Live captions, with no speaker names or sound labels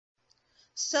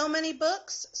So many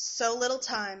books, so little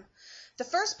time. The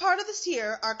first part of this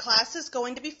year, our class is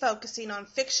going to be focusing on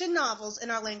fiction novels in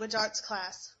our language arts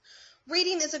class.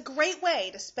 Reading is a great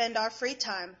way to spend our free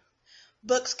time.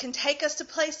 Books can take us to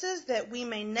places that we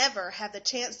may never have the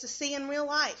chance to see in real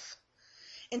life.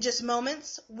 In just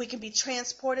moments, we can be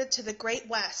transported to the Great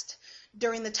West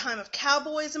during the time of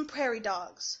cowboys and prairie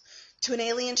dogs, to an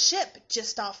alien ship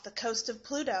just off the coast of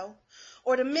Pluto,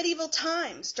 or to medieval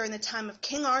times during the time of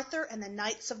King Arthur and the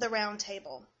Knights of the Round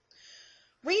Table.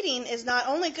 Reading is not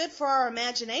only good for our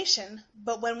imagination,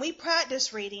 but when we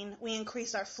practice reading, we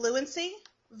increase our fluency,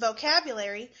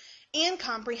 vocabulary, and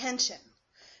comprehension.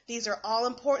 These are all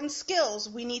important skills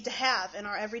we need to have in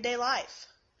our everyday life.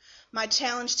 My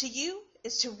challenge to you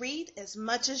is to read as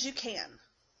much as you can.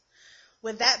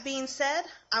 With that being said,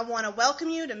 I want to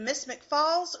welcome you to Miss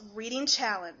McFalls' Reading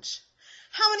Challenge.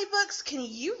 How many books can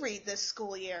you read this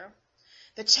school year?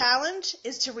 The challenge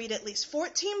is to read at least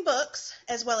 14 books,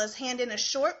 as well as hand in a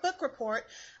short book report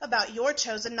about your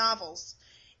chosen novels.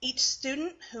 Each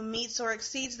student who meets or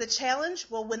exceeds the challenge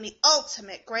will win the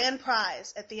ultimate grand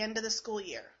prize at the end of the school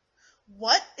year.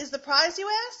 What is the prize, you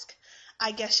ask?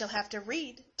 I guess you'll have to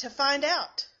read to find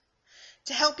out.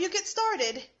 To help you get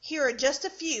started, here are just a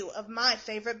few of my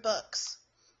favorite books.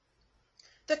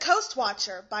 The Coast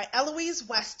Watcher by Eloise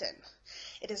Weston.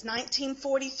 It is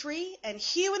 1943, and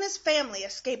Hugh and his family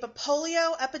escape a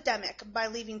polio epidemic by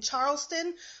leaving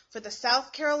Charleston for the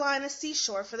South Carolina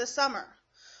seashore for the summer.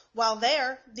 While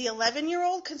there, the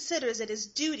 11-year-old considers it his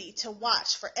duty to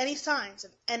watch for any signs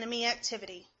of enemy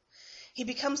activity. He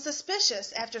becomes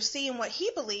suspicious after seeing what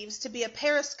he believes to be a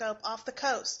periscope off the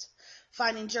coast,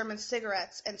 finding German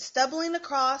cigarettes, and stumbling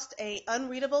across an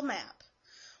unreadable map.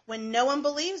 When no one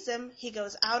believes him, he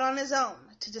goes out on his own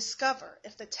to discover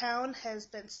if the town has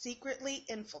been secretly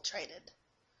infiltrated.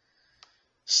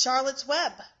 Charlotte's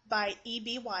Web by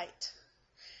E.B. White.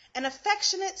 An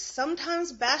affectionate,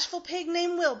 sometimes bashful pig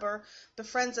named Wilbur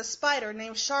befriends a spider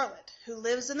named Charlotte, who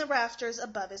lives in the rafters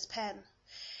above his pen.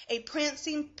 A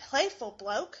prancing, playful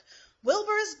bloke,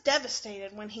 Wilbur is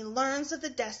devastated when he learns of the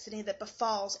destiny that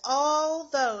befalls all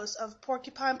those of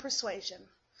porcupine persuasion.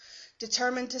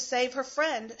 Determined to save her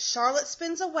friend, Charlotte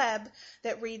spins a web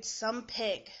that reads some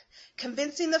pig,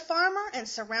 convincing the farmer and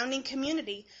surrounding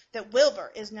community that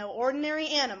Wilbur is no ordinary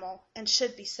animal and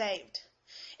should be saved.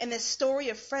 In this story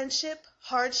of friendship,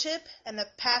 hardship, and the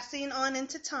passing on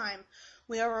into time,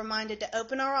 we are reminded to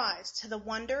open our eyes to the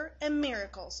wonder and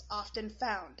miracles often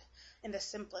found in the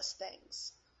simplest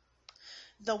things.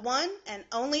 The One and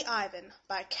Only Ivan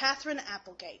by Catherine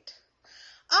Applegate.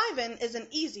 Ivan is an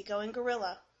easygoing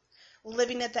gorilla.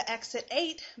 Living at the Exit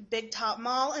 8, Big Top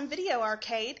Mall and Video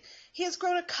Arcade, he has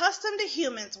grown accustomed to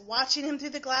humans watching him through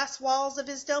the glass walls of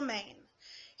his domain.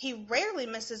 He rarely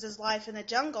misses his life in the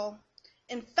jungle.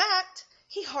 In fact,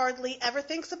 he hardly ever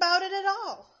thinks about it at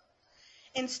all.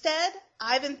 Instead,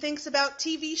 Ivan thinks about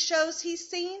TV shows he's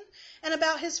seen and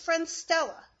about his friend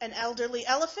Stella, an elderly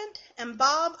elephant, and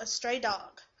Bob, a stray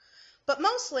dog. But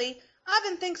mostly,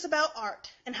 Ivan thinks about art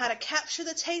and how to capture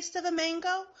the taste of a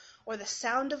mango or the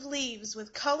sound of leaves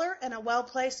with color and a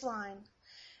well-placed line.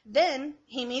 Then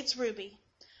he meets Ruby,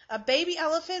 a baby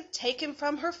elephant taken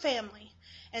from her family,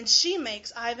 and she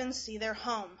makes Ivan see their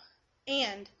home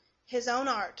and his own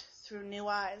art through new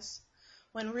eyes.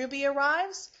 When Ruby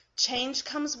arrives, change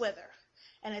comes with her,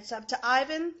 and it's up to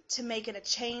Ivan to make it a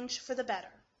change for the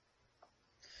better.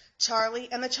 Charlie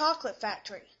and the Chocolate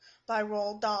Factory by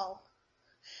Roald Dahl.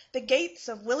 The gates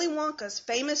of Willy Wonka's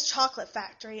famous chocolate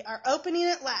factory are opening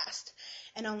at last,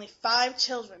 and only 5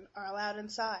 children are allowed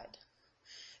inside.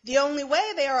 The only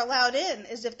way they are allowed in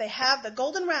is if they have the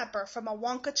golden wrapper from a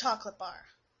Wonka chocolate bar.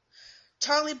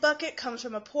 Charlie Bucket comes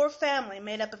from a poor family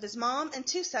made up of his mom and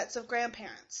 2 sets of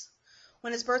grandparents.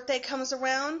 When his birthday comes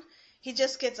around, he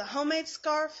just gets a homemade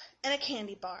scarf and a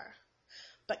candy bar.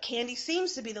 But candy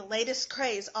seems to be the latest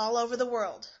craze all over the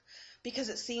world, because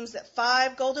it seems that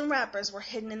 5 golden wrappers were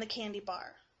hidden in the candy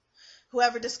bar.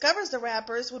 Whoever discovers the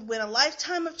wrappers would win a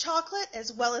lifetime of chocolate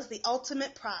as well as the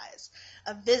ultimate prize,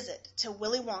 a visit to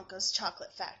Willy Wonka's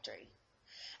chocolate factory.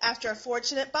 After a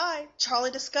fortunate buy,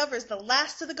 Charlie discovers the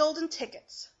last of the golden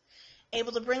tickets.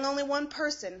 Able to bring only one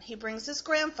person, he brings his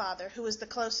grandfather, who is the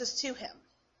closest to him.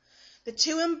 The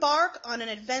 2 embark on an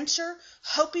adventure,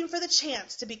 hoping for the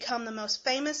chance to become the most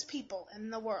famous people in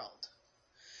the world.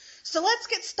 So let's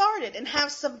get started and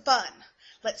have some fun.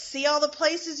 Let's see all the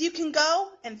places you can go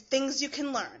and things you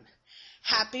can learn.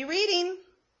 Happy reading!